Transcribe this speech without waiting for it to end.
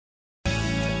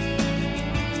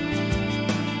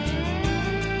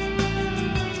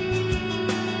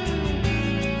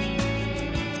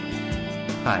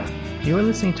Hi, you are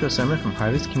listening to a sermon from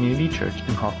Harvest Community Church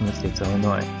in Halton Estates,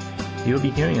 Illinois. You will be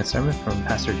hearing a sermon from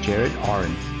Pastor Jared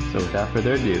Oren. So without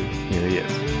further ado, here he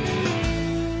is.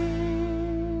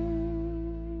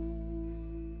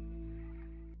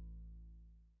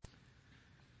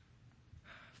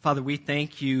 Father, we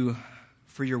thank you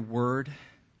for your word.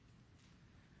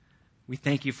 We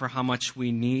thank you for how much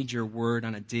we need your word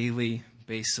on a daily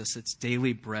basis. It's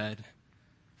daily bread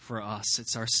for us.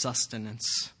 It's our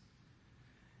sustenance.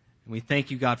 And we thank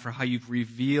you, God, for how you've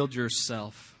revealed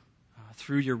yourself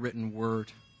through your written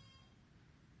word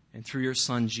and through your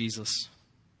Son, Jesus.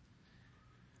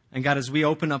 And God, as we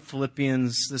open up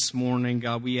Philippians this morning,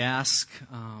 God, we ask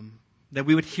that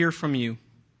we would hear from you.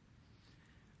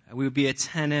 That we would be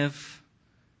attentive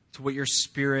to what your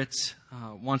Spirit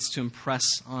wants to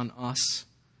impress on us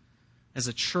as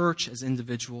a church, as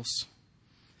individuals.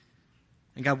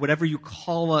 And God, whatever you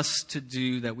call us to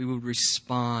do, that we would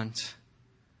respond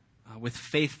with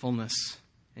faithfulness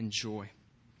and joy.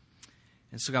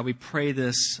 And so, God, we pray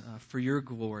this for your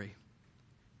glory.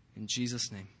 In Jesus'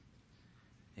 name,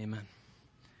 amen.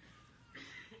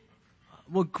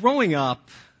 Well, growing up,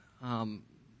 I'm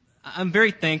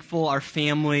very thankful our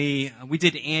family, we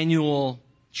did annual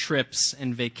trips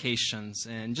and vacations.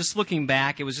 And just looking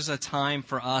back, it was just a time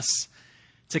for us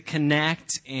to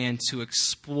connect and to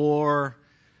explore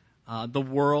the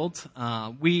world.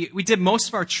 We did most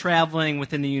of our traveling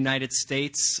within the United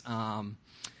States.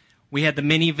 We had the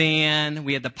minivan,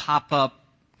 we had the pop-up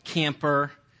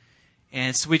camper,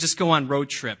 and so we just go on road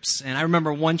trips. And I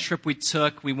remember one trip we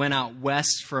took, we went out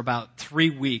west for about 3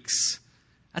 weeks.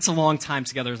 That's a long time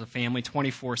together as a family,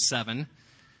 24/7.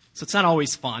 So it's not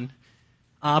always fun.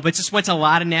 But just went to a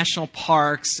lot of national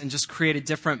parks and just created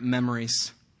different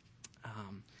memories.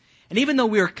 And even though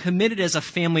we were committed as a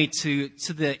family to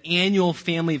the annual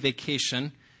family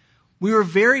vacation, we were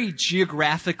very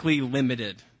geographically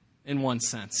limited in one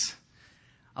sense.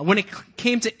 When it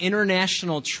came to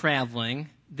international traveling,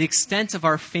 the extent of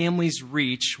our family's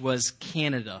reach was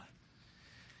Canada.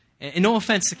 And no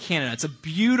offense to Canada, it's a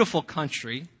beautiful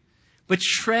country, but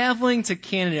traveling to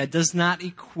Canada does not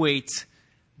equate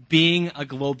being a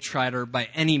globetrotter by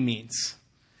any means.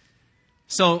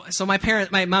 So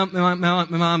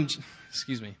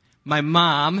my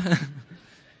mom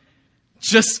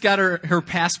just got her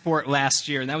passport last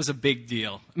year, and that was a big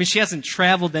deal. I mean, she hasn't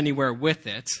traveled anywhere with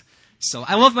it. So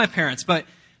I love my parents,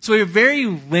 so we were very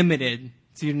limited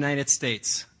to the United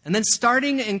States. And then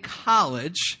starting in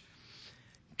college,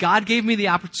 God gave me the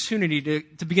opportunity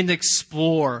to begin to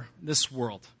explore this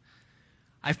world.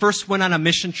 I first went on a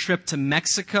mission trip to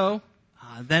Mexico,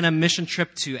 then a mission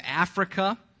trip to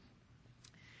Africa.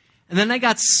 And then I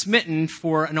got smitten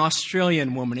for an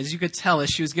Australian woman. As you could tell, as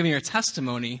she was giving her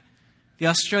testimony, the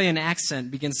Australian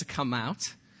accent begins to come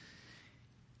out.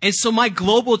 And so my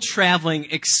global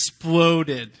traveling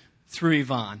exploded through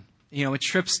Yvonne. With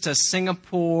trips to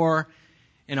Singapore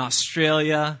and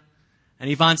Australia. And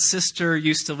Yvonne's sister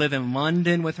used to live in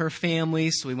London with her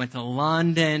family, so we went to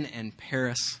London and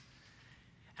Paris.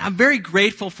 I'm very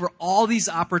grateful for all these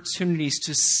opportunities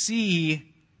to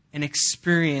see and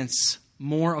experience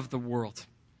more of the world.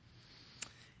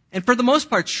 And for the most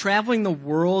part, traveling the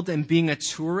world and being a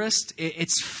tourist,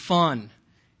 it's fun.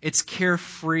 It's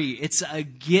carefree. It's a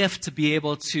gift to be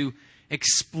able to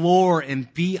explore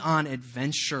and be on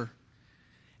adventure.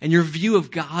 And your view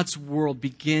of God's world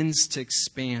begins to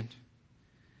expand.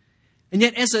 And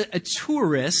yet, as a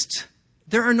tourist,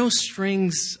 there are no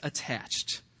strings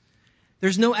attached.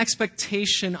 There's no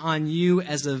expectation on you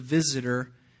as a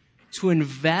visitor to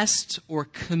invest or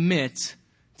commit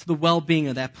to the well-being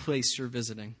of that place you're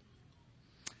visiting.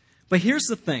 But here's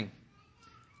the thing.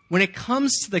 When it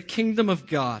comes to the kingdom of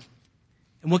God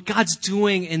and what God's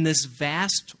doing in this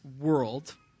vast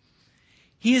world,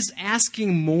 He is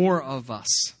asking more of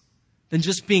us than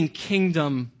just being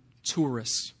kingdom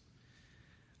tourists.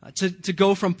 To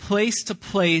go from place to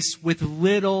place with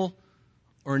little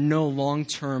or no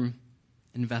long-term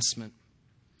investment.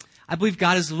 I believe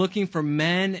God is looking for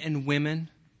men and women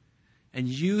and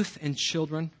youth and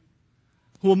children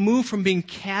who will move from being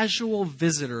casual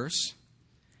visitors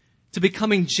to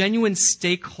becoming genuine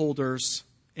stakeholders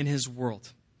in His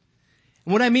world.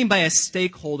 And what I mean by a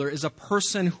stakeholder is a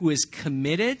person who is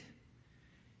committed,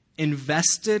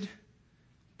 invested,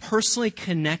 personally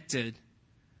connected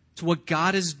to what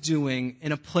God is doing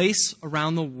in a place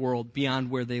around the world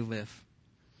beyond where they live.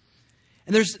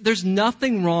 And there's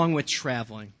nothing wrong with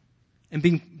traveling and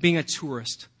being a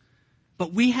tourist.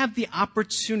 But we have the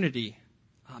opportunity,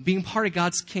 being part of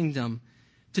God's kingdom,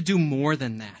 to do more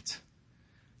than that.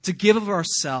 To give of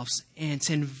ourselves and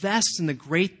to invest in the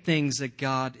great things that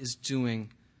God is doing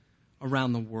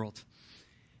around the world.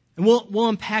 And we'll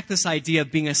unpack this idea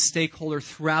of being a stakeholder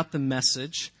throughout the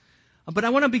message. But I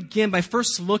want to begin by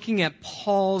first looking at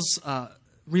Paul's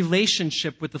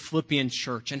relationship with the Philippian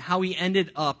church and how he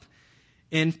ended up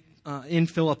in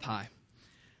Philippi.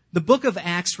 The book of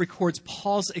Acts records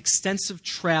Paul's extensive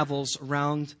travels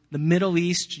around the Middle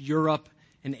East, Europe,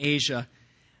 and Asia.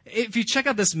 If you check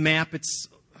out this map, it's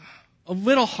a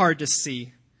little hard to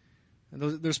see.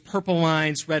 There's purple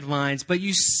lines, red lines, but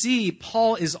you see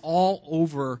Paul is all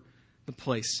over the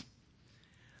place.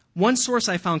 One source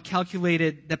I found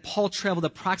calculated that Paul traveled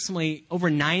approximately over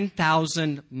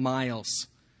 9,000 miles,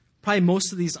 probably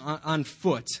most of these on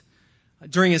foot,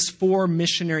 during his 4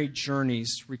 missionary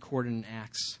journeys recorded in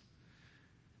Acts.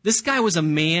 This guy was a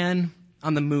man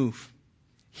on the move.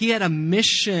 He had a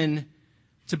mission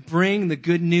to bring the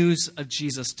good news of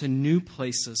Jesus to new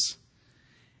places.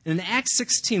 And in Acts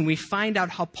 16, we find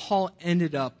out how Paul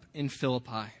ended up in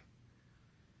Philippi.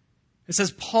 It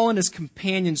says Paul and his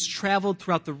companions traveled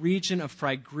throughout the region of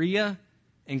Phrygia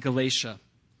and Galatia,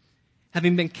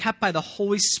 having been kept by the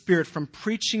Holy Spirit from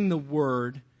preaching the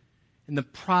word in the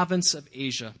province of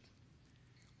Asia.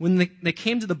 When they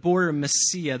came to the border of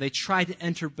Mysia, they tried to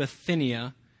enter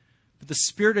Bithynia, but the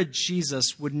Spirit of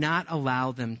Jesus would not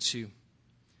allow them to.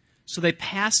 So they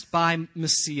passed by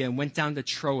Mysia and went down to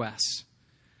Troas.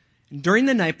 And during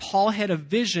the night, Paul had a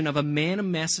vision of a man of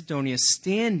Macedonia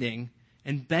standing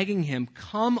and begging him,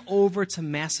 "Come over to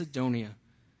Macedonia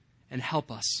and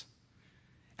help us."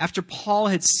 After Paul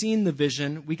had seen the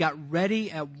vision, we got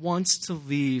ready at once to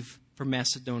leave for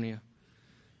Macedonia,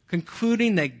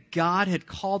 concluding that God had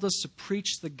called us to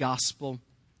preach the gospel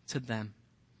to them.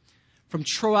 From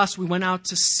Troas, we went out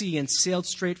to sea and sailed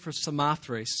straight for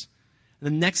Samothrace. And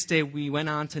the next day, we went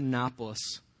on to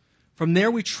Neapolis. From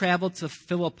there, we traveled to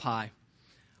Philippi,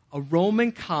 a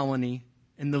Roman colony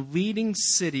in the leading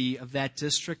city of that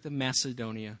district of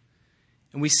Macedonia.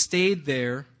 And we stayed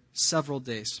there several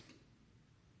days.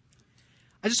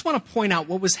 I just want to point out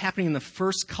what was happening in the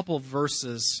first couple of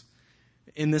verses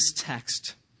in this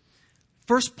text.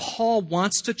 First, Paul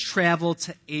wants to travel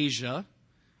to Asia,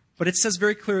 but it says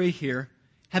very clearly here,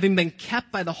 having been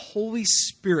kept by the Holy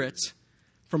Spirit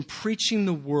from preaching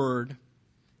the word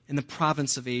in the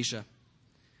province of Asia.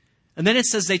 And then it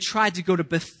says they tried to go to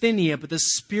Bithynia, but the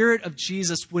Spirit of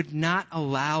Jesus would not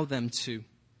allow them to.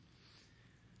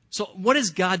 So what is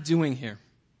God doing here?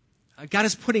 God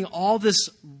is putting all these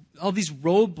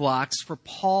roadblocks for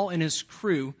Paul and his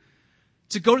crew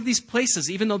to go to these places,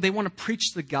 even though they want to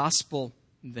preach the gospel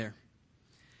there.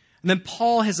 And then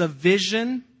Paul has a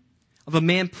vision of a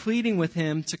man pleading with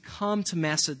him to come to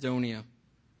Macedonia.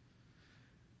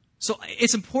 So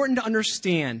it's important to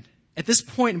understand, at this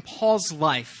point in Paul's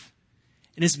life,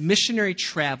 in his missionary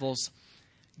travels,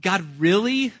 God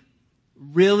really,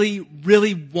 really,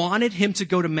 really wanted him to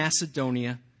go to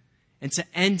Macedonia and to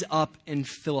end up in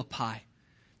Philippi.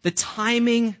 The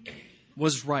timing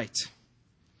was right.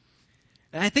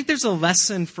 And I think there's a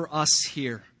lesson for us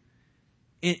here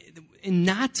in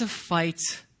not to fight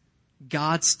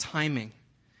God's timing.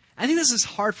 I think this is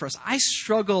hard for us. I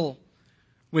struggle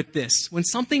with this. When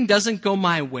something doesn't go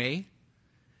my way,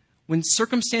 when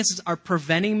circumstances are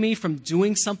preventing me from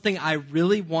doing something I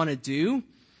really want to do,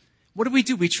 what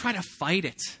do? We try to fight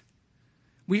it.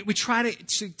 We try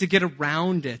to get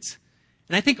around it.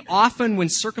 And I think often when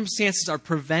circumstances are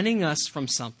preventing us from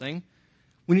something,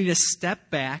 we need to step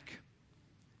back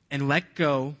and let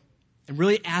go and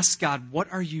really ask God, what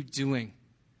are you doing?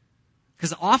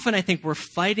 Because often I think we're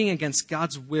fighting against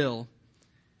God's will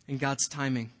and God's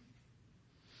timing.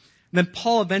 And then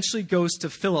Paul eventually goes to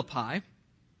Philippi,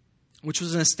 which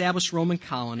was an established Roman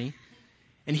colony,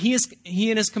 and he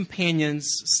and his companions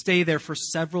stay there for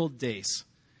several days.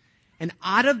 And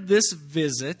out of this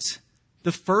visit,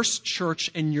 the first church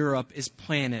in Europe is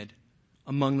planted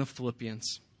among the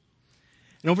Philippians.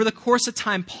 And over the course of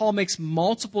time, Paul makes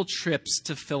multiple trips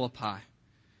to Philippi.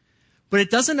 But it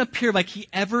doesn't appear like he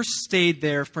ever stayed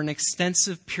there for an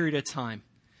extensive period of time.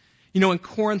 You know, in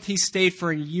Corinth, he stayed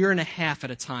for 1.5 years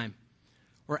at a time.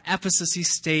 Or Ephesus, he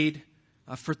stayed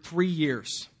for 3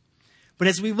 years. But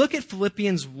as we look at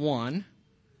Philippians 1,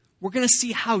 we're going to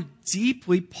see how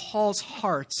deeply Paul's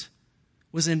heart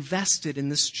was invested in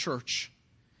this church.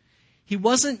 He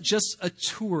wasn't just a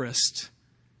tourist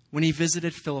when he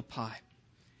visited Philippi.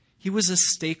 He was a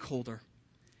stakeholder.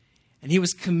 And he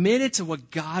was committed to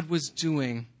what God was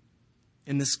doing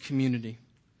in this community.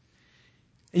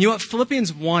 And you know what?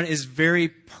 Philippians 1 is very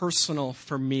personal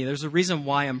for me. There's a reason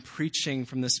why I'm preaching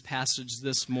from this passage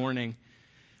this morning.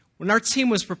 When our team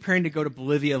was preparing to go to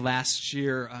Bolivia last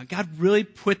year, God really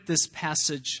put this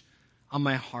passage on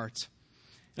my heart.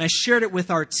 And I shared it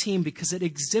with our team because it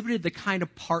exhibited the kind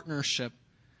of partnership,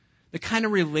 the kind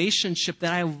of relationship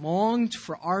that I longed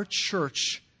for our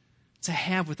church to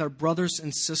have with our brothers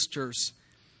and sisters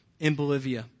in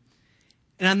Bolivia.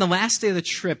 And on the last day of the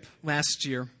trip last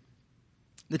year,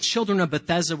 the children of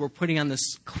Bethesda were putting on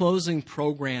this closing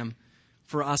program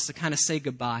for us to kind of say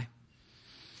goodbye.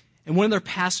 And one of their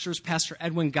pastors, Pastor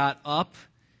Edwin, got up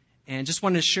and just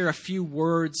wanted to share a few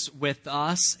words with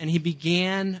us. And he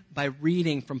began by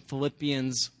reading from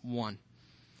Philippians 1.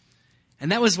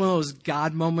 And that was one of those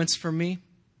God moments for me.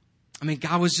 I mean,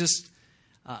 God was just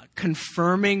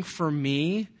confirming for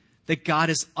me that God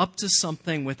is up to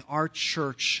something with our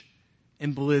church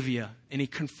in Bolivia. And he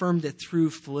confirmed it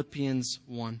through Philippians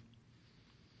 1.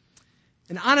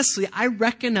 And honestly, I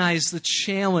recognize the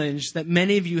challenge that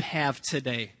many of you have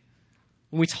today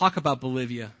when we talk about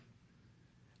Bolivia.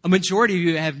 A majority of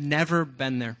you have never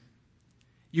been there.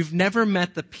 You've never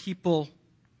met the people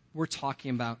we're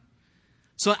talking about.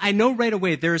 So I know right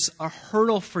away there's a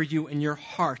hurdle for you in your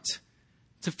heart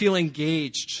to feel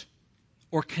engaged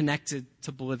or connected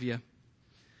to Bolivia.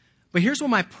 But here's what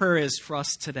my prayer is for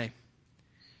us today.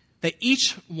 That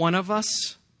each one of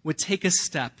us would take a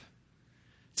step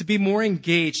to be more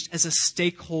engaged as a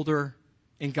stakeholder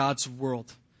in God's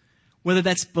world. Whether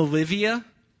that's Bolivia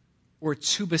or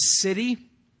Tuba City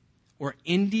or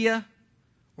India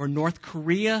or North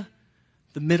Korea,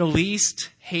 the Middle East,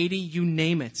 Haiti, you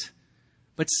name it.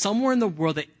 But somewhere in the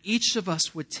world that each of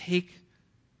us would take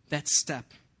that step.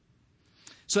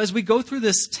 So as we go through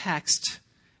this text,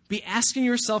 be asking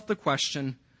yourself the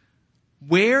question,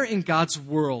 where in God's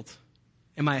world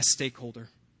am I a stakeholder?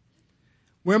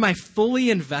 Where am I fully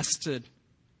invested,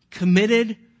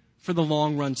 committed for the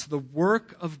long run to the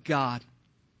work of God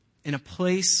in a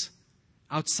place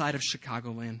outside of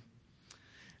Chicagoland?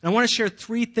 And I want to share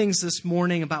 3 things this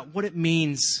morning about what it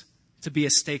means to be a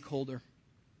stakeholder.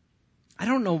 I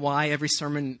don't know why every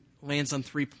sermon lands on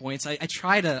 3 points. I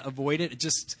try to avoid it. It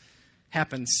just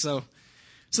happens. So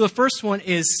the first one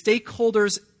is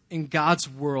stakeholders in God's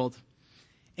world.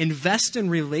 Invest in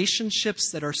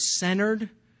relationships that are centered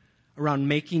around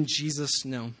making Jesus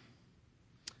known.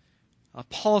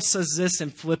 Paul says this in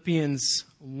Philippians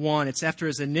 1. It's after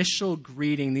his initial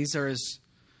greeting. These are his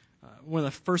one of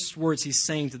the first words he's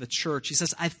saying to the church. He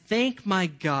says, I thank my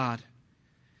God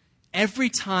every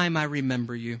time I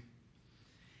remember you.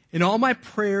 In all my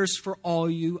prayers for all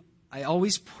you, I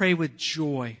always pray with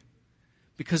joy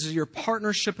because of your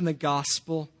partnership in the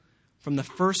gospel from the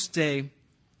first day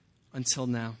until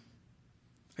now.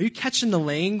 Are you catching the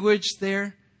language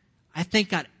there? I thank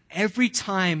God every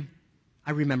time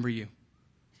I remember you.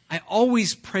 I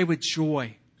always pray with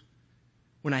joy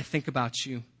when I think about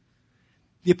you.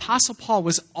 The Apostle Paul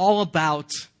was all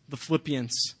about the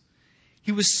Philippians.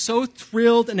 He was so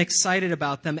thrilled and excited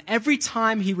about them. Every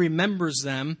time he remembers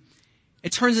them,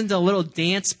 it turns into a little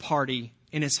dance party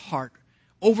in his heart,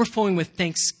 overflowing with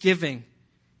thanksgiving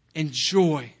and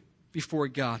joy before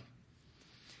God.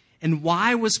 And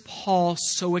why was Paul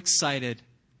so excited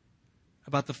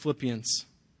about the Philippians?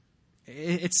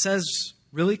 It says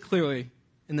really clearly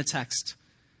in the text,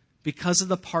 because of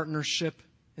the partnership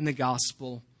in the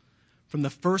gospel from the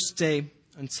first day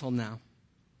until now.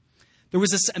 There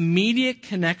was this immediate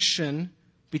connection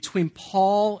between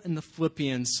Paul and the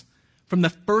Philippians from the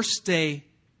first day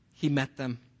he met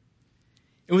them.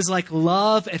 It was like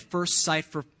love at first sight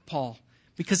for Paul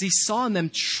because he saw in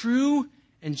them true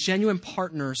and genuine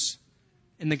partners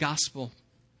in the gospel.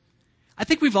 I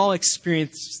think we've all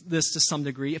experienced this to some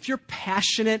degree. If you're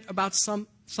passionate about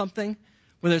something,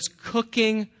 whether it's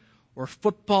cooking or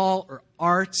football or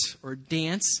art or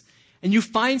dance, and you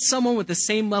find someone with the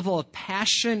same level of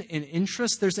passion and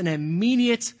interest, there's an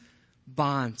immediate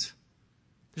bond.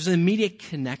 There's an immediate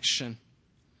connection.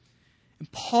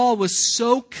 And Paul was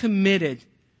so committed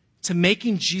to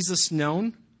making Jesus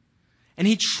known, and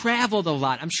he traveled a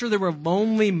lot. I'm sure there were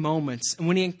lonely moments. And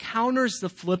when he encounters the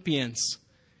Philippians,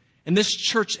 and this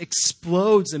church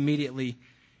explodes immediately,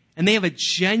 and they have a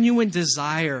genuine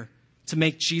desire to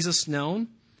make Jesus known,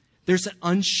 there's an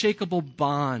unshakable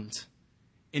bond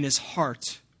in his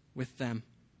heart with them.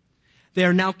 They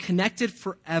are now connected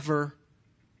forever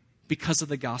because of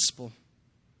the gospel.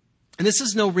 And this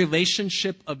is no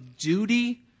relationship of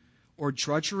duty or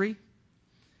drudgery.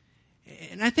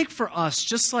 And I think for us,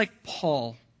 just like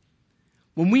Paul,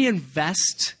 when we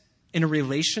invest in a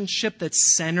relationship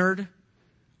that's centered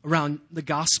around the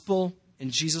gospel and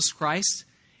Jesus Christ,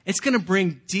 it's going to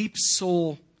bring deep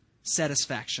soul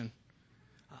satisfaction,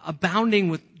 abounding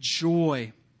with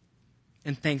joy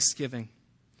and thanksgiving.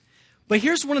 But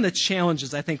here's one of the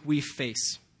challenges I think we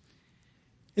face.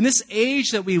 In this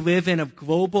age that we live in of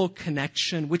global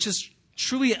connection, which is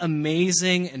truly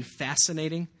amazing and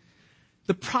fascinating,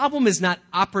 the problem is not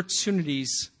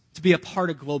opportunities to be a part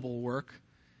of global work.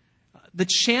 The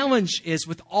challenge is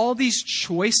with all these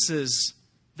choices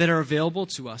that are available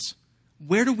to us,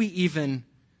 where do we even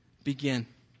begin?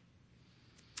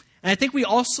 And I think we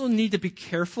also need to be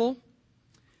careful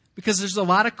because there's a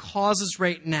lot of causes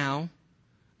right now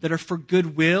that are for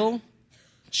goodwill,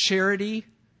 charity,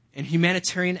 and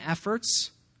humanitarian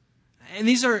efforts. And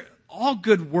these are all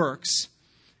good works,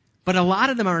 but a lot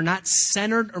of them are not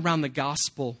centered around the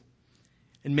gospel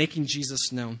and making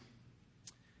Jesus known.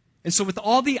 And so with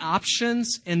all the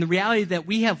options and the reality that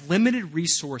we have limited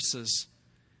resources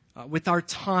with our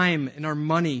time and our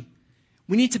money,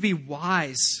 we need to be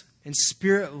wise and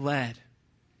spirit-led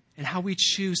in how we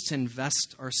choose to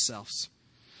invest ourselves.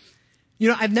 You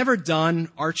know, I've never done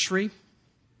archery.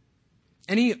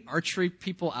 Any archery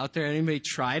people out there? Anybody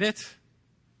tried it?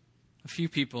 A few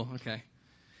people, okay.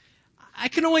 I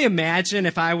can only imagine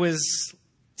if I was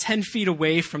 10 feet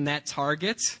away from that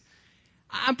target,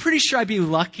 I'm pretty sure I'd be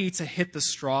lucky to hit the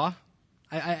straw.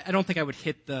 I don't think I would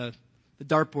hit the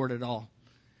dartboard at all.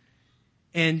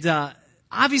 And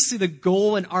obviously the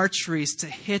goal in archery is to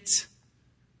hit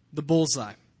the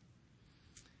bullseye.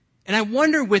 And I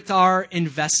wonder with our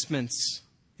investments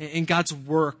in God's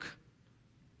work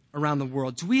around the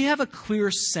world, do we have a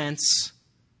clear sense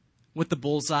what the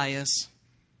bullseye is?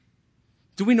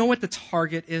 Do we know what the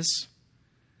target is?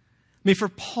 I mean, for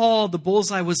Paul, the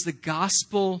bullseye was the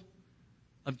gospel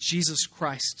of Jesus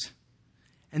Christ.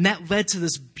 And that led to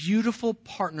this beautiful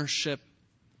partnership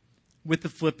with the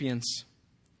Philippians.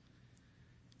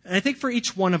 And I think for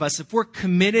each one of us, if we're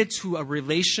committed to a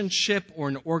relationship or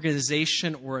an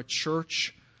organization or a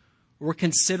church, or we're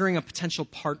considering a potential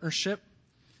partnership,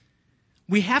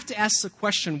 we have to ask the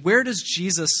question, where does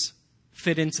Jesus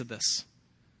fit into this?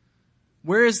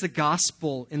 Where is the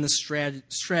gospel in the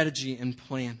strategy and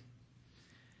plan?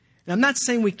 And I'm not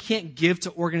saying we can't give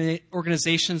to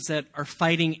organizations that are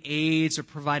fighting AIDS or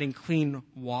providing clean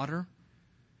water,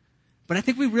 but I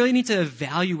think we really need to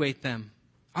evaluate them.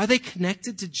 Are they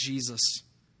connected to Jesus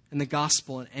and the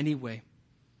gospel in any way?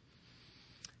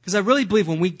 Because I really believe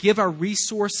when we give our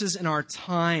resources and our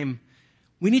time,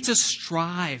 we need to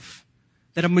strive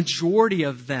that a majority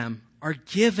of them are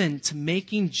given to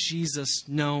making Jesus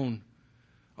known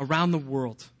around the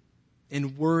world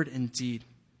in word and deed.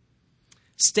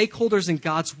 Stakeholders in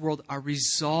God's world are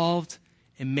resolved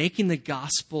in making the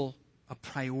gospel a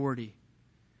priority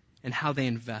in how they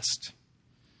invest.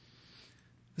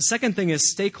 The second thing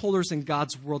is stakeholders in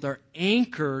God's world are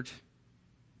anchored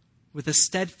with a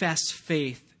steadfast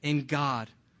faith in God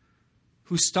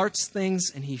who starts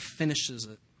things and he finishes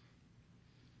it.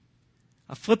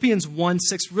 Philippians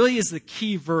 1:6 really is the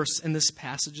key verse in this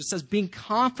passage. It says, being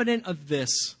confident of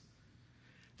this,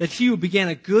 that he who began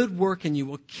a good work in you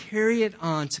will carry it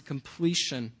on to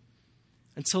completion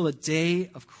until the day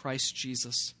of Christ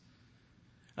Jesus.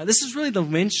 This is really the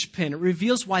linchpin. It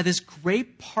reveals why this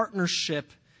great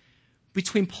partnership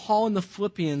between Paul and the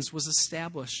Philippians was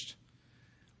established.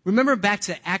 Remember back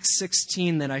to Acts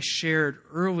 16 that I shared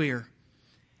earlier,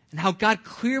 and how God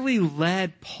clearly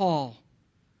led Paul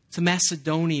to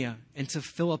Macedonia and to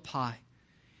Philippi.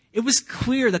 It was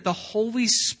clear that the Holy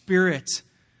Spirit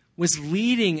was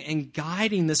leading and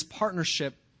guiding this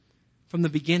partnership from the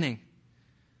beginning.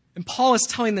 And Paul is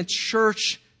telling the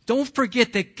church, don't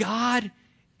forget that God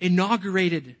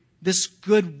inaugurated this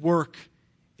good work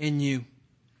in you.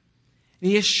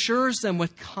 And he assures them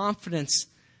with confidence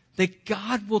that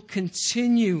God will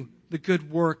continue the good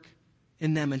work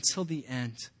in them until the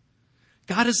end.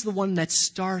 God is the one that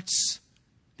starts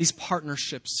these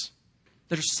partnerships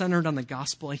that are centered on the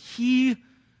gospel, and he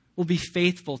will be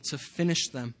faithful to finish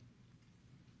them.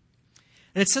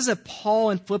 And it says that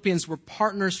Paul and Philippians were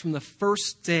partners from the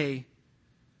first day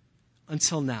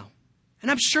until now. And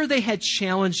I'm sure they had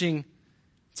challenging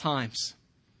times.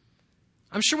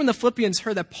 I'm sure when the Philippians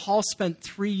heard that Paul spent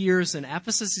 3 years in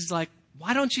Ephesus, he's like,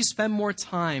 why don't you spend more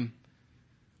time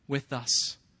with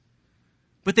us?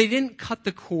 But they didn't cut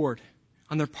the cord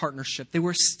on their partnership. They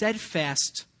were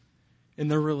steadfast in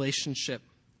their relationship.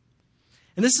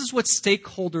 And this is what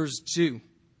stakeholders do.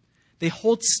 They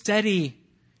hold steady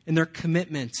in their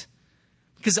commitment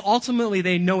because ultimately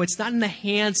they know it's not in the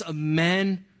hands of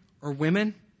men or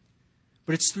women,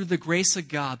 but it's through the grace of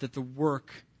God that the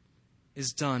work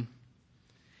is done.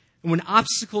 And when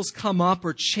obstacles come up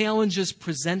or challenges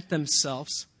present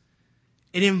themselves,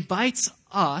 it invites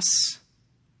us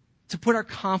to put our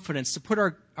confidence, to put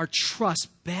our trust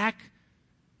back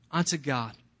onto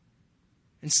God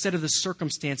instead of the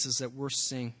circumstances that we're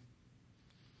seeing.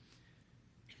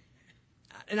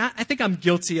 and I think I'm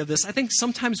guilty of this. I think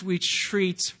sometimes we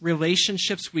treat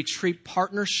relationships, we treat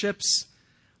partnerships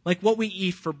like what we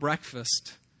eat for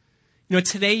breakfast.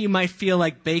 Today you might feel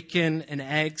like bacon and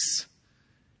eggs,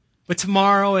 but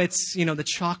tomorrow it's, the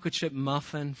chocolate chip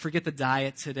muffin. Forget the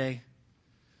diet today.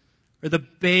 Or the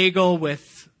bagel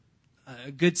with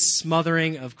a good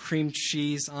smothering of cream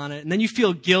cheese on it. And then you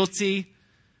feel guilty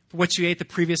for what you ate the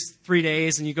previous 3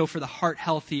 days, and you go for the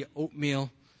heart-healthy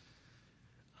oatmeal.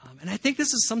 And I think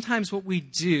this is sometimes what we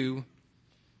do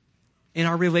in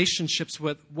our relationships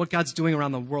with what God's doing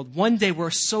around the world. One day we're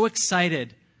so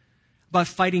excited about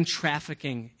fighting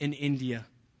trafficking in India.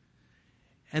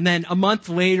 And then a month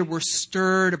later we're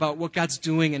stirred about what God's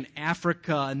doing in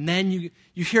Africa. And then you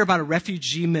hear about a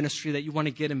refugee ministry that you want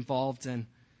to get involved in.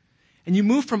 And you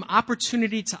move from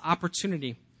opportunity to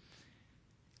opportunity.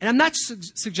 And I'm not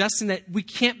suggesting that we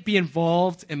can't be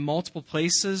involved in multiple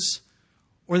places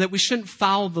or that we shouldn't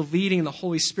follow the leading of the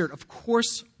Holy Spirit. Of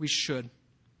course we should.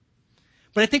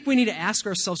 But I think we need to ask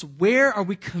ourselves, where are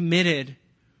we committed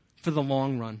for the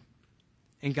long run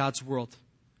in God's world?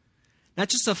 Not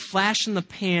just a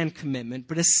flash-in-the-pan commitment,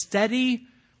 but a steady,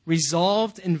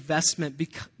 resolved investment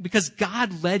because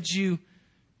God led you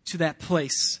to that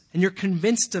place, and you're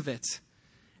convinced of it.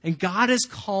 And God is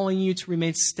calling you to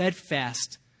remain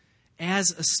steadfast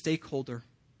as a stakeholder.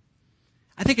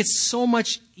 I think it's so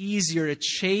much easier to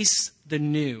chase the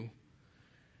new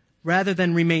rather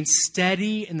than remain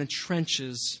steady in the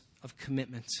trenches of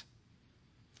commitment.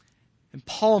 And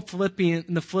Paul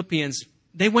and the Philippians,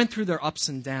 they went through their ups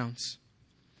and downs.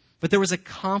 But there was a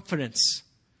confidence.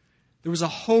 There was a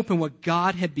hope in what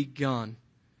God had begun.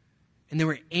 And they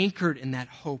were anchored in that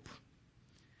hope.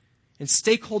 And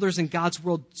stakeholders in God's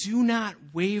world do not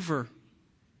waver.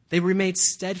 They remain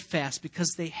steadfast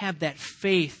because they have that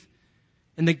faith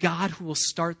in the God who will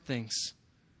start things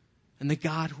and the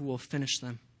God who will finish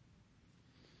them.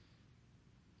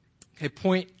 Okay,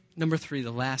 point number 3,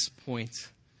 the last point.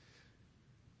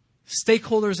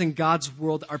 Stakeholders in God's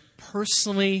world are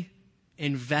personally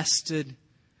invested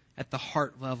at the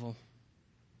heart level.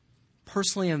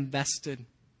 Personally invested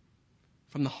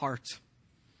from the heart.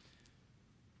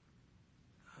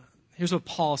 Here's what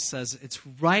Paul says. It's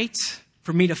right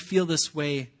for me to feel this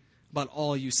way about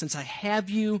all you, since I have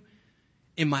you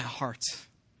in my heart.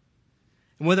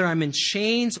 And whether I'm in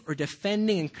chains or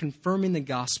defending and confirming the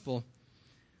gospel,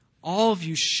 all of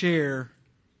you share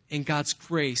in God's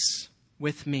grace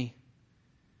with me.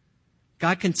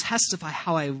 God can testify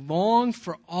how I long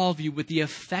for all of you with the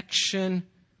affection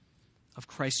of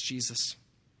Christ Jesus.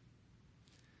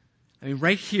 I mean,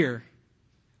 right here,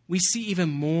 we see even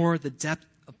more the depth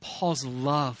of Paul's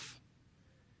love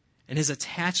and his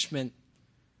attachment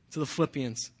to the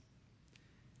Philippians.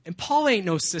 And Paul ain't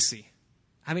no sissy.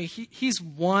 I mean, he's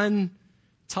one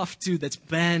tough dude that's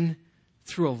been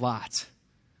through a lot.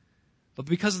 But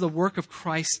because of the work of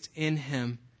Christ in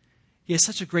him, he has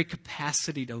such a great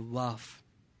capacity to love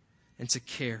and to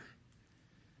care.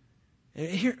 And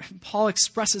here, Paul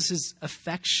expresses his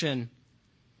affection,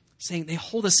 saying they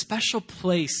hold a special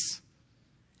place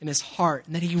in his heart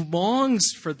and that he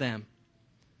longs for them.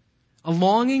 A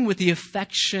longing with the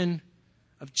affection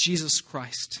of Jesus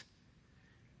Christ.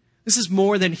 This is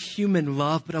more than human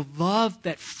love, but a love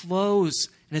that flows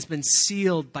and has been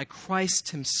sealed by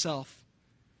Christ himself.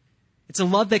 It's a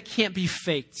love that can't be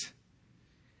faked.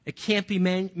 It can't be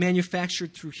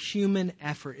manufactured through human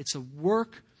effort. It's a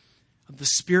work of the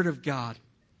Spirit of God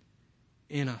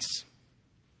in us.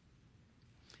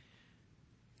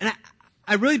 And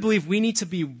I really believe we need to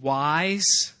be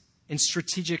wise and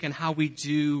strategic in how we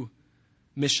do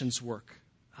missions work.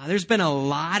 There's been a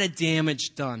lot of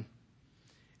damage done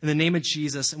in the name of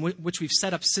Jesus, in which we've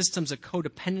set up systems of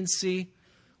codependency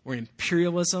or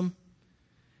imperialism.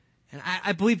 And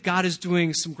I believe God is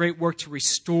doing some great work to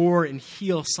restore and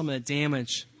heal some of the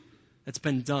damage that's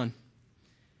been done.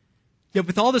 Yet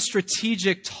with all the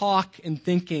strategic talk and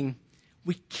thinking,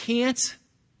 we can't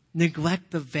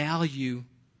neglect the value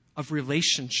of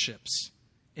relationships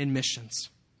in missions.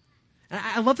 And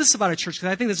I love this about our church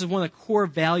because I think this is one of the core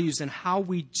values in how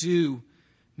we do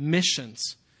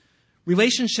missions.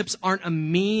 Relationships aren't a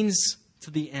means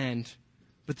to the end,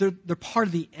 but they're part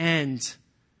of the end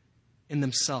in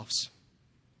themselves.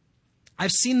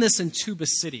 I've seen this in Tuba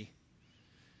City.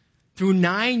 Through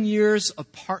 9 years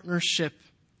of partnership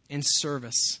and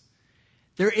service,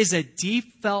 there is a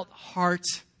deep felt heart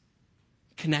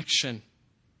connection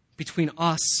between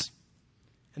us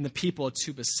and the people of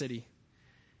Tuba City.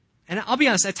 And I'll be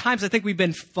honest, at times I think we've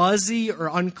been fuzzy or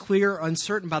unclear,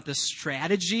 uncertain about the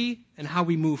strategy and how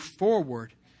we move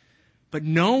forward. But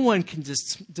no one can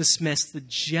dismiss the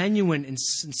genuine and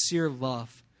sincere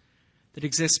love that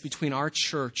exists between our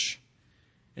church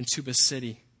and Tuba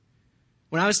City.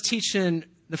 When I was teaching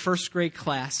the first grade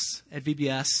class at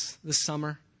VBS this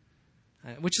summer,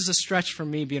 which is a stretch for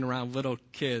me being around little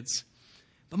kids,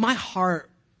 but my heart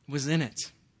was in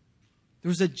it. There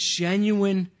was a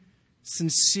genuine,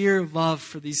 sincere love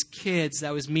for these kids that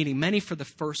I was meeting, many for the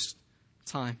first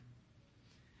time.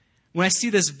 When I see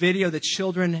this video, the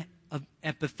children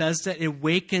at Bethesda, it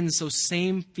awakens those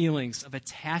same feelings of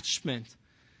attachment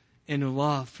and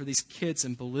love for these kids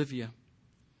in Bolivia.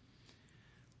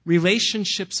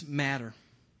 Relationships matter.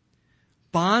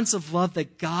 Bonds of love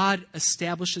that God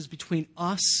establishes between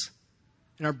us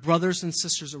and our brothers and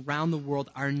sisters around the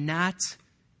world are not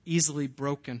easily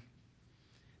broken.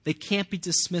 They can't be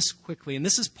dismissed quickly. And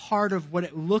this is part of what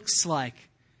it looks like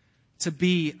to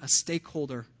be a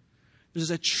stakeholder.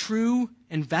 There's a true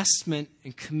investment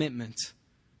and commitment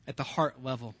at the heart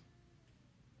level.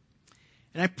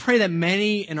 And I pray that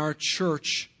many in our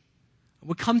church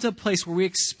would come to a place where we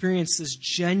experience this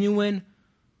genuine,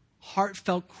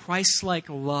 heartfelt, Christ-like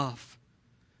love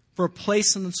for a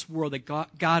place in this world that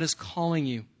God is calling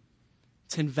you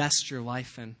to invest your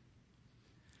life in.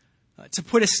 To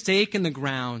put a stake in the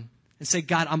ground and say,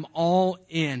 God, I'm all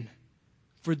in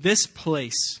for this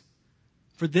place,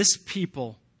 for this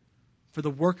people, for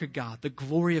the work of God, the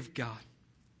glory of God.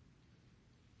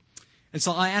 And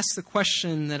so I ask the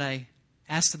question that I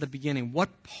asked at the beginning: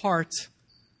 what part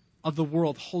of the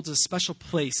world holds a special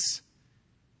place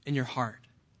in your heart?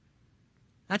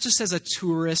 Not just as a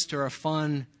tourist or a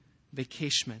fun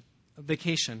vacation,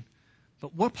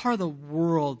 but what part of the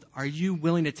world are you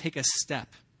willing to take a step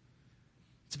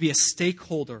to be a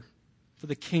stakeholder for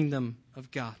the kingdom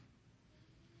of God?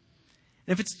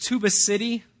 And if it's Tuba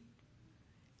City,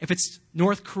 if it's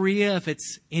North Korea, if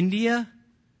it's India,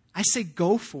 I say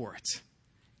go for it.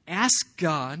 Ask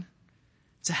God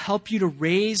to help you to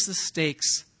raise the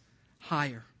stakes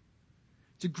higher,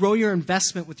 to grow your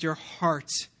investment with your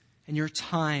heart and your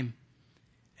time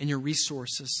and your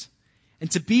resources,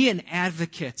 and to be an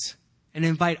advocate and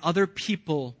invite other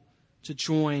people to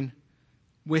join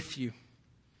with you.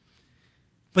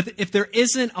 But if there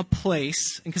isn't a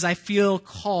place, and because I feel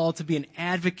called to be an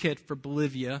advocate for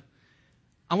Bolivia,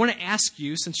 I want to ask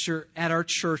you, since you're at our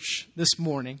church this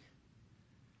morning,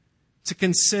 to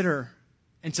consider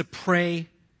and to pray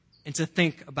and to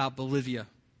think about Bolivia,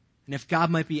 and if God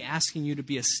might be asking you to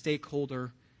be a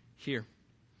stakeholder here.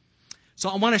 So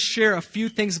I want to share a few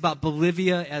things about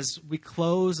Bolivia as we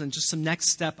close and just some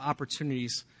next step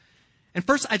opportunities. And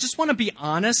first, I just want to be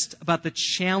honest about the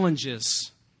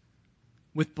challenges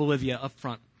with Bolivia up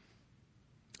front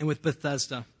and with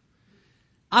Bethesda.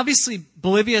 Obviously,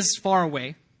 Bolivia is far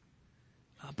away,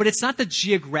 but it's not the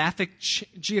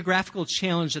geographical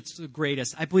challenge that's the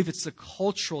greatest. I believe it's the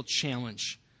cultural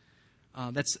challenge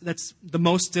that's the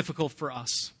most difficult for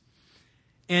us.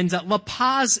 And La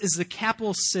Paz is the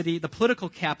capital city, the political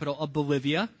capital of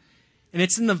Bolivia, and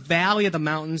it's in the valley of the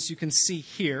mountains you can see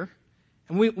here.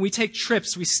 And we take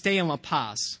trips, we stay in La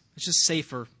Paz. It's just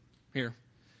safer here.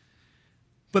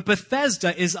 But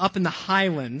Bethesda is up in the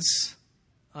highlands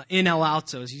in El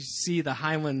Alto. As you see the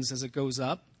highlands as it goes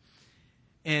up.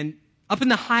 And up in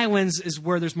the highlands is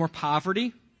where there's more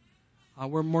poverty,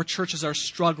 where more churches are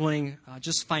struggling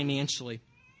just financially.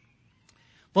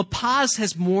 La Paz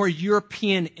has more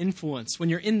European influence. When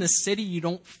you're in the city, you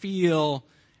don't feel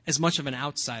as much of an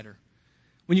outsider.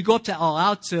 When you go up to El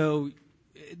Alto,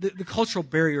 the cultural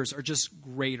barriers are just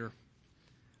greater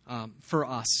for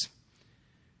us.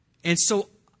 And so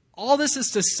all this is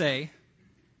to say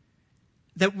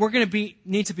that we're going to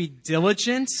need to be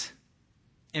diligent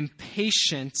and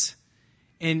patient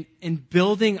in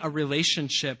building a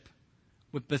relationship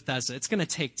with Bethesda. It's going to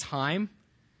take time.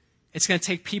 It's going to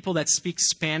take people that speak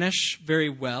Spanish very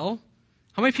well.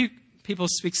 How many people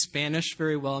speak Spanish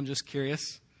very well? I'm just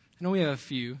curious. I know we have a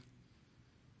few.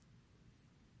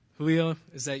 Julio,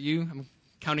 is that you? I'm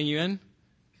counting you in.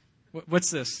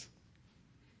 What's this?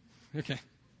 Okay.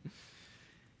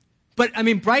 But,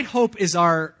 Bright Hope is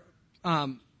our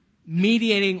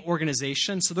mediating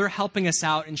organization, so they're helping us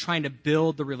out in trying to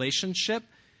build the relationship.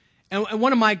 And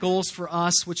one of my goals for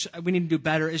us, which we need to do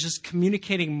better, is just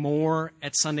communicating more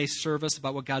at Sunday service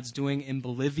about what God's doing in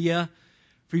Bolivia,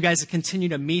 for you guys to continue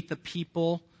to meet the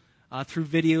people through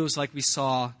videos like we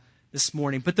saw this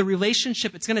morning. But the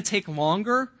relationship, it's going to take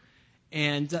longer,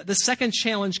 and the second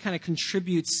challenge kind of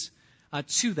contributes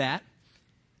to that,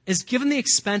 is given the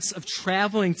expense of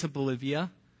traveling to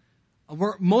Bolivia,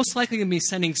 we're most likely going to be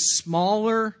sending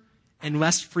smaller and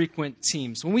less frequent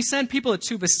teams. When we send people to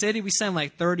Tuba City, we send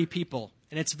like 30 people,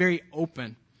 and it's very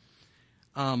open.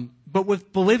 But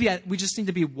with Bolivia, we just need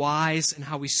to be wise in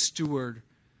how we steward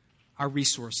our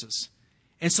resources.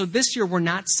 And so this year, we're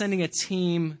not sending a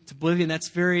team to Bolivia, and that's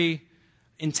very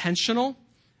intentional.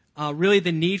 Really,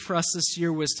 the need for us this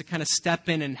year was to kind of step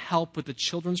in and help with the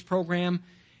children's program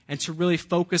and to really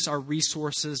focus our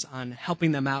resources on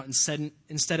helping them out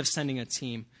instead of sending a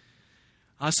team.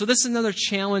 So this is another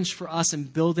challenge for us in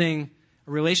building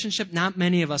a relationship. Not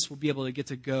many of us will be able to get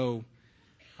to go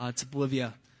to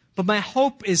Bolivia. But my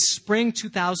hope is spring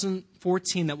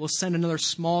 2014 that we'll send another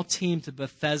small team to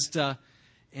Bethesda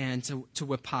and to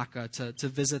Wipaka to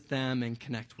visit them and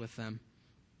connect with them.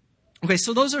 Okay,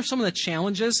 so those are some of the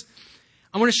challenges.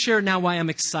 I want to share now why I'm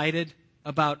excited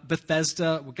about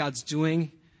Bethesda, what God's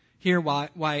doing here, why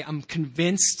I'm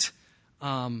convinced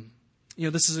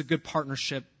this is a good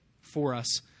partnership for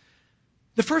us.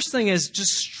 The first thing is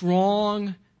just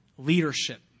strong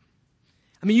leadership.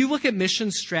 I mean, you look at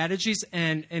mission strategies,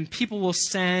 and people will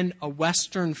send a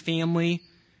Western family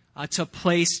to a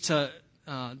place to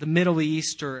the Middle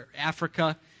East or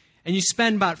Africa, and you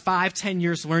spend about 5-10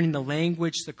 years learning the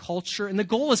language, the culture, and the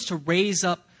goal is to raise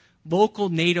up local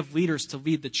native leaders to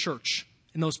lead the church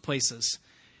in those places.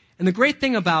 And the great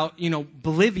thing about,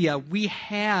 Bolivia, we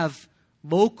have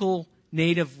local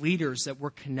native leaders that we're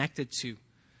connected to,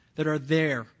 that are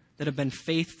there, that have been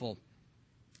faithful.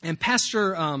 And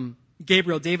Pastor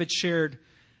Gabriel David shared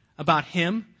about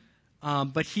him,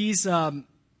 but he's been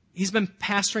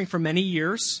pastoring for many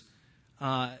years.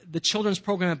 The children's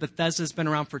program at Bethesda has been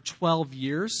around for 12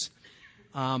 years.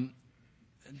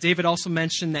 David also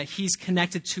mentioned that he's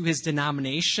connected to his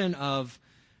denomination of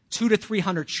 200 to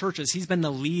 300 churches. He's been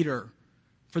the leader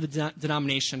for the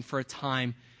denomination for a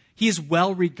time. He is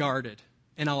well regarded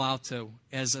in El Alto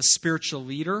as a spiritual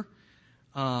leader.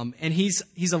 And he's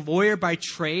a lawyer by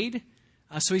trade,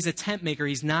 so he's a tent maker.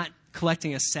 He's not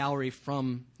collecting a salary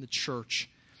from the church.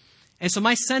 And so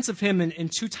my sense of him in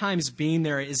 2 times being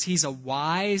there is he's a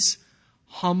wise,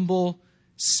 humble,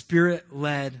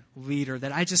 Spirit-led leader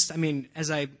that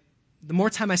the more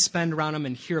time I spend around him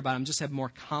and hear about him, just have more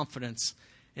confidence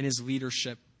in his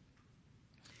leadership.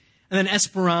 And then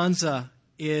Esperanza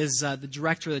is the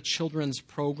director of the children's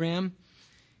program,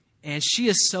 and she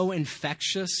is so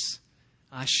infectious.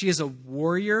 She is a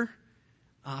warrior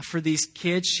for these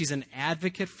kids. She's an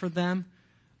advocate for them,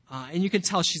 and you can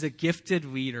tell she's a gifted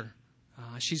leader.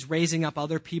 She's raising up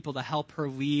other people to help her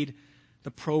lead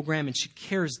the program, and she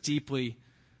cares deeply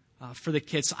for the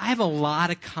kids. So I have a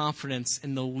lot of confidence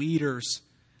in the leaders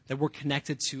that we're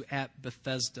connected to at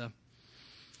Bethesda.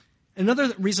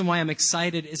 Another reason why I'm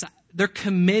excited is they're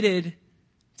committed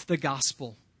to the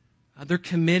gospel. They're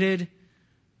committed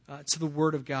to the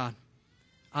Word of God.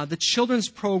 The children's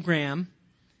program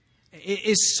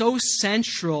is so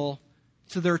central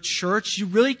to their church. You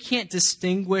really can't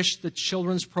distinguish the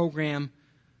children's program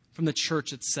from the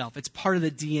church itself. It's part of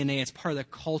the DNA. It's part of the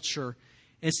culture.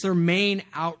 It's their main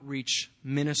outreach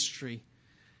ministry.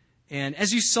 And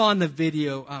as you saw in the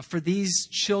video, for these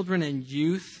children and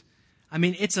youth,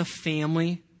 it's a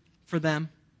family for them.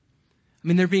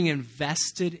 They're being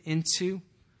invested into.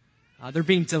 They're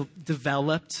being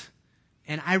developed.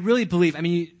 And I really believe,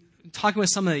 talking with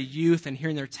some of the youth and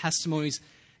hearing their testimonies,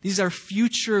 these are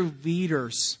future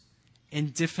leaders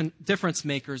and difference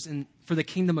makers for the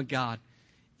kingdom of God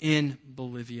in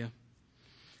Bolivia.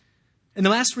 And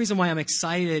the last reason why I'm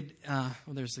excited,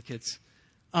 there's the kids,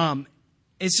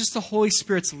 is just the Holy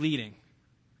Spirit's leading.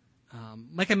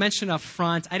 Like I mentioned up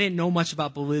front, I didn't know much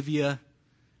about Bolivia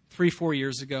 3-4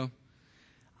 years ago.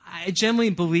 I genuinely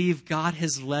believe God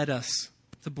has led us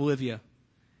to Bolivia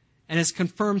and has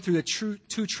confirmed through the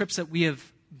 2 trips that we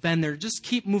have been there. Just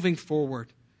keep moving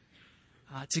forward,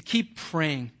 to keep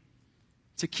praying,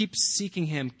 to keep seeking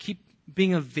Him, keep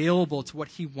being available to what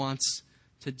He wants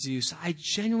to do. So I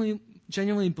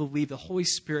genuinely believe the Holy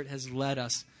Spirit has led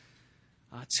us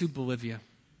to Bolivia.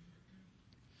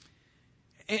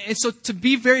 And so to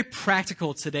be very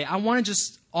practical today, I want to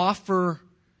just offer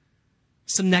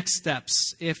some next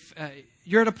steps. If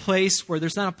you're at a place where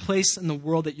there's not a place in the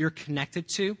world that you're connected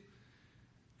to,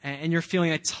 and you're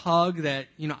feeling a tug that,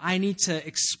 I need to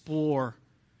explore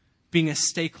being a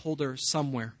stakeholder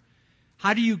somewhere,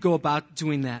 how do you go about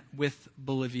doing that with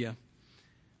Bolivia?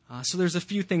 So there's a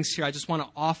few things here I just want to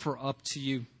offer up to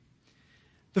you.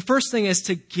 The first thing is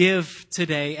to give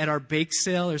today at our bake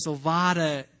sale. There's a lot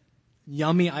of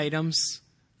yummy items.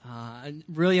 I'm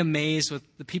really amazed with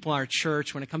the people in our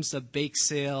church when it comes to a bake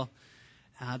sale.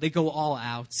 They go all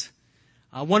out.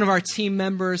 One of our team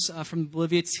members from the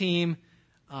Bolivia team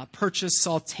purchased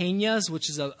salteñas, which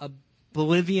is a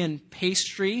Bolivian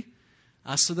pastry.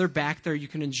 So they're back there. You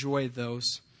can enjoy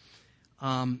those.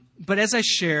 But as I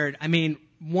shared,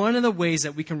 one of the ways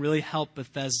that we can really help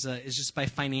Bethesda is just by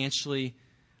financially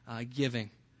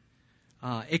giving.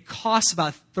 It costs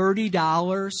about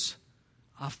 $30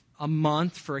 a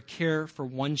month for a care for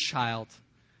one child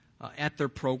at their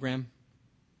program.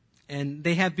 And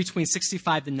they have between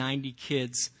 65 to 90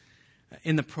 kids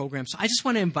in the program. So I just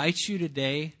want to invite you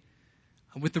today,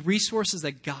 with the resources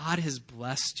that God has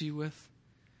blessed you with,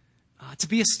 to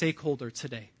be a stakeholder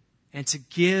today and to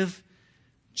give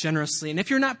generously. And if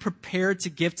you're not prepared to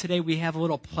give today, we have a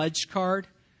little pledge card.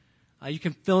 You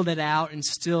can fill that out and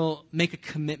still make a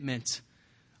commitment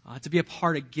to be a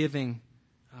part of giving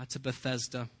to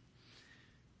Bethesda.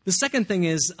 The second thing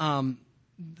is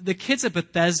the kids at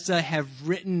Bethesda have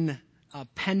written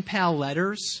pen pal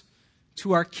letters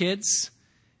to our kids,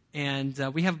 and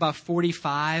we have about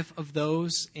 45 of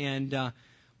those. And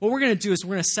what we're going to do is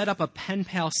we're going to set up a pen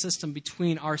pal system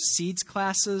between our Seeds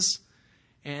classes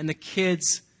and the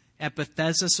kids at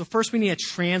Bethesda. So first we need to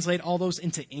translate all those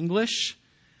into English.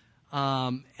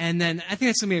 And then I think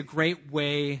that's going to be a great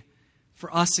way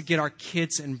for us to get our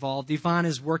kids involved. Yvonne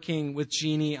is working with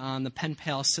Jeannie on the pen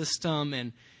pal system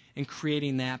and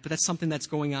creating that. But that's something that's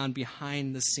going on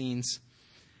behind the scenes.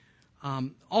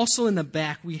 Also in the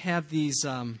back, we have these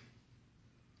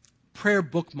prayer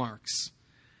bookmarks.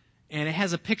 And it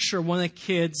has a picture of one of the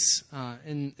kids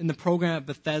in the program at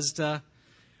Bethesda,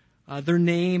 their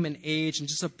name and age, and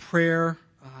just a prayer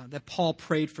that Paul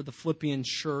prayed for the Philippian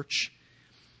church.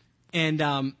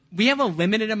 And we have a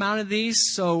limited amount of these,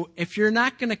 so if you're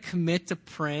not going to commit to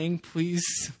praying,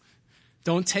 please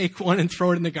don't take one and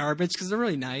throw it in the garbage, because they're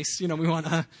really nice. We want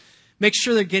to make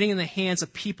sure they're getting in the hands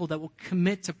of people that will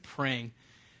commit to praying.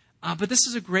 But this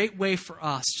is a great way for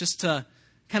us just to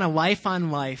kind of life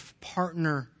on life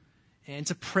partner and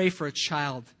to pray for a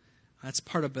child that's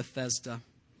part of Bethesda.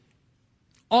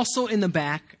 Also in the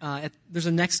back, there's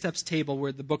a Next Steps table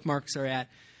where the bookmarks are at.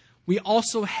 We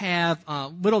also have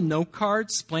little note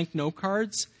cards, blank note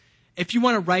cards. If you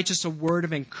want to write just a word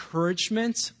of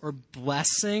encouragement or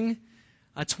blessing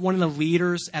to one of the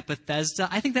leaders at Bethesda,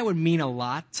 I think that would mean a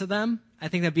lot to them. I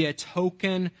think that would be a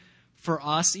token for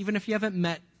us, even if you haven't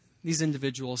met these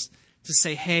individuals, to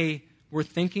say, hey, we're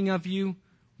thinking of you,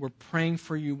 we're praying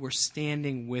for you, we're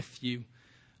standing with you.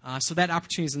 So that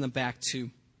opportunity is in the back too.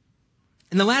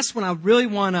 And the last one, I really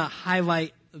want to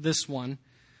highlight this one,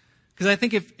 because I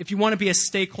think if you want to be a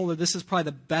stakeholder, this is probably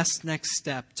the best next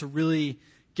step to really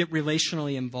get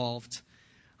relationally involved.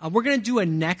 We're going to do a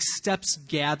Next Steps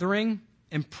gathering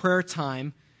and prayer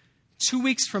time 2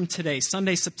 weeks from today,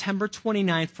 Sunday, September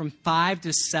 29th, from 5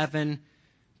 to 7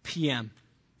 p.m.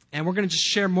 And we're going to just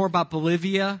share more about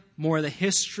Bolivia, more of the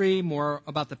history, more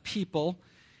about the people,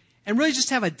 and really just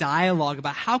have a dialogue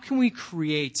about how can we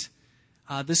create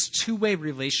this two-way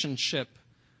relationship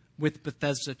with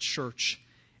Bethesda Church.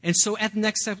 And so at the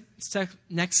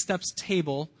Next Steps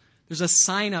table, there's a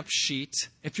sign-up sheet.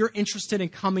 If you're interested in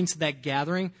coming to that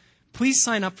gathering, please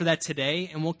sign up for that today,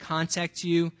 and we'll contact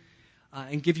you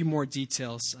and give you more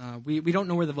details. We don't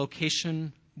know where the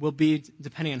location will be,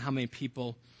 depending on how many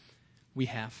people we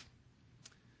have.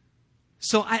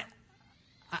 So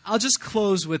I'll just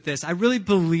close with this. I really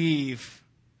believe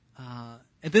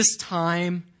at this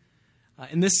time,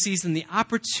 in this season, the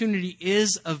opportunity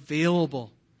is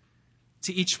available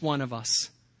to each one of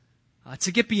us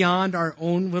to get beyond our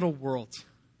own little world,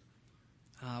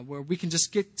 where we can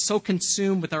just get so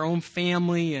consumed with our own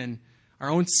family and our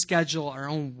own schedule, our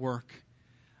own work,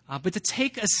 but to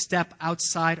take a step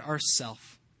outside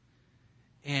ourselves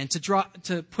and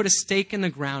to put a stake in the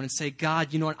ground and say,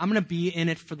 God, you know what? I'm going to be in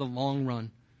it for the long run.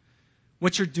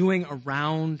 What you're doing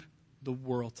around the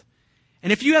world.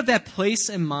 And if you have that place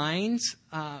in mind,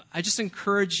 I just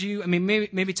encourage you,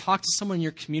 maybe talk to someone in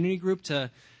your community group to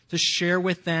share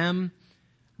with them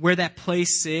where that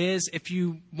place is. If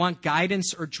you want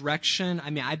guidance or direction,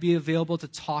 I'd be available to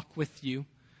talk with you.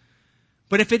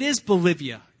 But if it is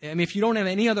Bolivia, if you don't have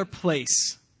any other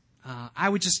place, I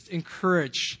would just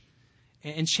encourage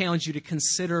and challenge you to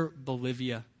consider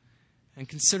Bolivia and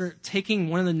consider taking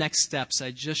one of the next steps I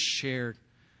just shared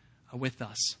with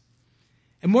us.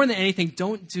 And more than anything,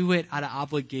 don't do it out of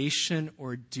obligation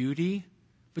or duty,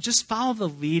 but just follow the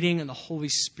leading of the Holy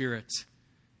Spirit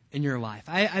in your life.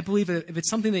 I believe if it's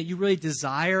something that you really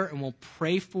desire and will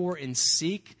pray for and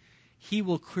seek, He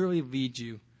will clearly lead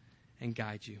you and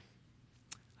guide you.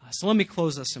 So let me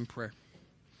close us in prayer.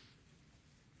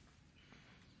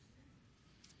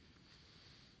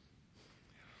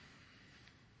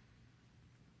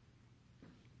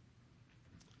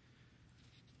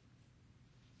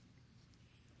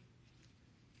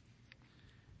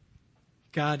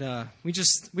 God, we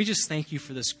just thank you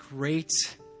for this great,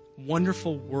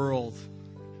 wonderful world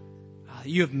that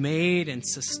you have made and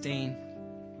sustained.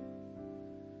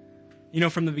 You know,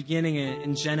 from the beginning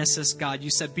in Genesis, God, you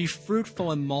said, be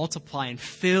fruitful and multiply and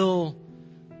fill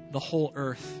the whole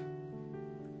earth.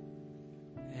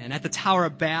 And at the Tower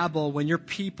of Babel, when your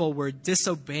people were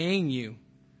disobeying you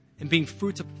and being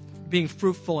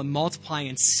fruitful and multiplying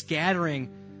and scattering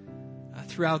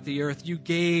throughout the earth, you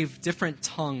gave different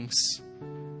tongues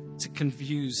to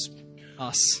confuse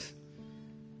us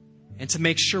and to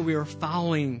make sure we were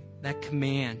following that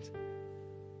command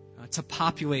to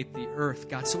populate the earth,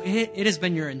 God. So it has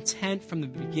been your intent from the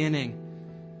beginning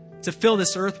to fill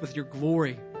this earth with your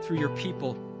glory through your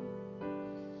people.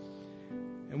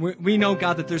 And we know,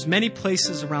 God, that there's many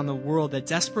places around the world that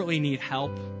desperately need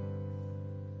help.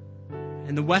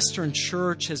 And the Western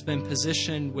Church has been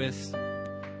positioned with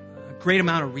a great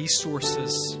amount of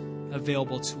resources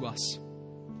available to us.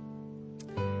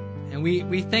 And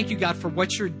we thank you, God, for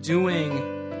what you're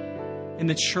doing in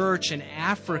the church in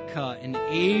Africa, in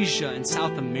Asia, and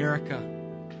South America.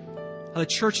 How the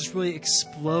church is really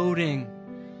exploding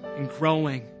and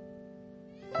growing.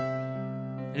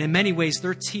 And in many ways,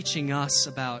 they're teaching us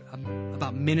about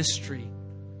ministry,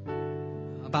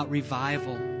 about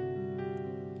revival,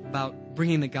 about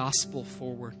bringing the gospel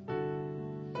forward.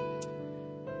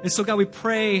 And so, God, we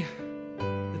pray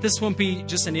that this won't be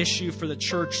just an issue for the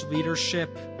church leadership,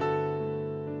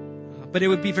 but it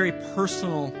would be very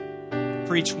personal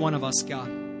for each one of us, God.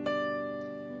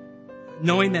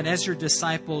 Knowing that as your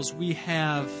disciples, we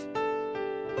have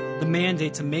the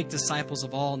mandate to make disciples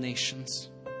of all nations,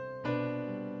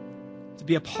 to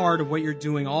be a part of what you're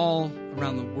doing all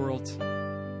around the world.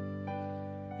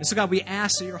 And so, God, we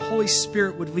ask that your Holy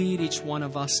Spirit would lead each one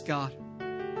of us, God.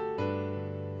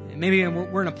 And maybe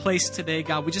we're in a place today,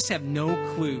 God, we just have no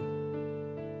clue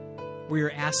where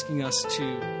you're asking us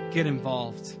to get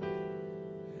involved.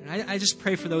 And I just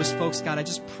pray for those folks, God. I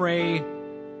just pray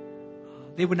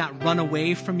they would not run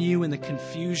away from you in the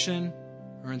confusion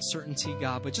or uncertainty,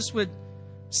 God, but just would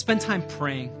spend time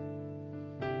praying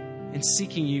and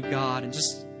seeking you, God, and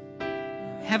just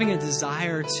having a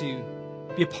desire to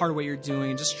be a part of what you're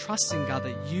doing and just trusting, God,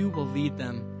 that you will lead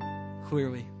them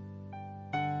clearly.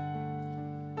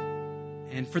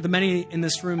 And for the many in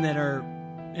this room that are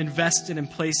invested in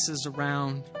places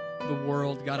around the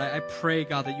world, God, I pray,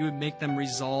 God, that you would make them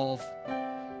resolve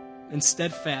and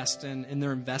steadfast in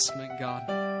their investment, God.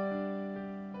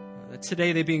 That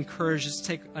today they be encouraged to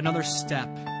take another step,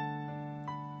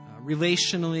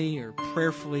 relationally or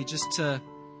prayerfully, just to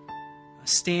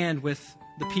stand with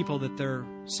the people that they're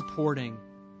supporting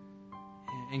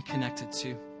and connected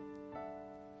to.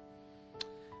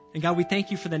 And God, we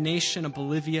thank you for the nation of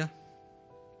Bolivia.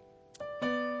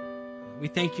 We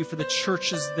thank you for the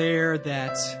churches there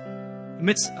that,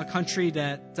 amidst a country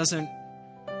that doesn't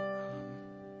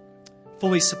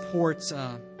fully support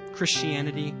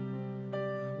Christianity,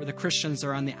 where the Christians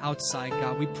are on the outside,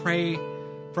 God, we pray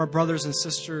for our brothers and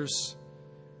sisters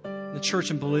in the church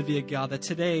in Bolivia, God, that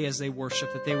today as they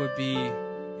worship, that they would be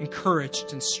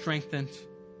encouraged and strengthened,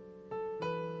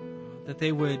 that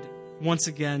they would once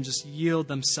again just yield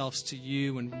themselves to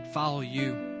you and follow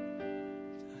you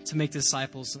to make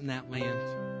disciples in that land.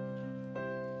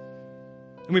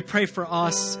 And we pray for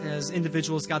us as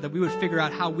individuals, God, that we would figure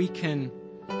out how we can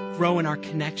grow in our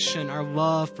connection, our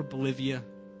love for Bolivia,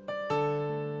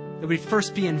 that we'd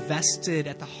first be invested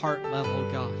at the heart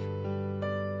level, God,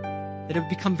 that it would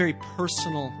become very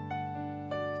personal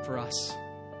for us.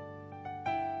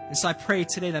 And so I pray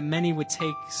today that many would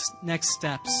take next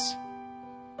steps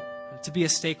to be a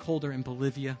stakeholder in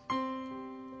Bolivia.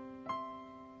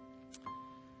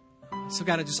 So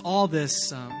God, just all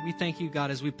this, we thank you,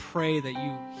 God, as we pray that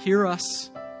you hear us,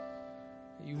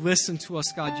 that you listen to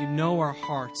us, God, you know our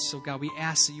hearts. So God, we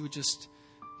ask that you would just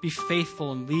be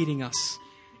faithful in leading us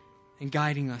and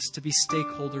guiding us to be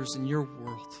stakeholders in your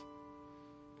world.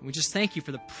 And we just thank you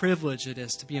for the privilege it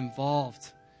is to be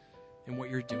involved in what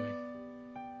you're doing.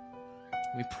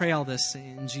 We pray all this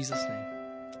in Jesus' name.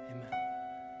 Amen.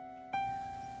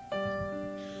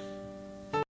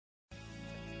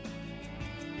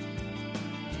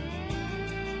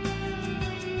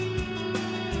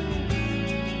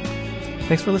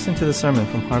 Thanks for listening to the sermon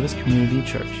from Harvest Community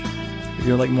Church. If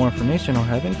you would like more information or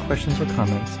have any questions or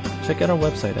comments, check out our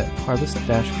website at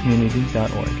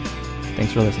harvest-community.org.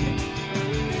 Thanks for listening.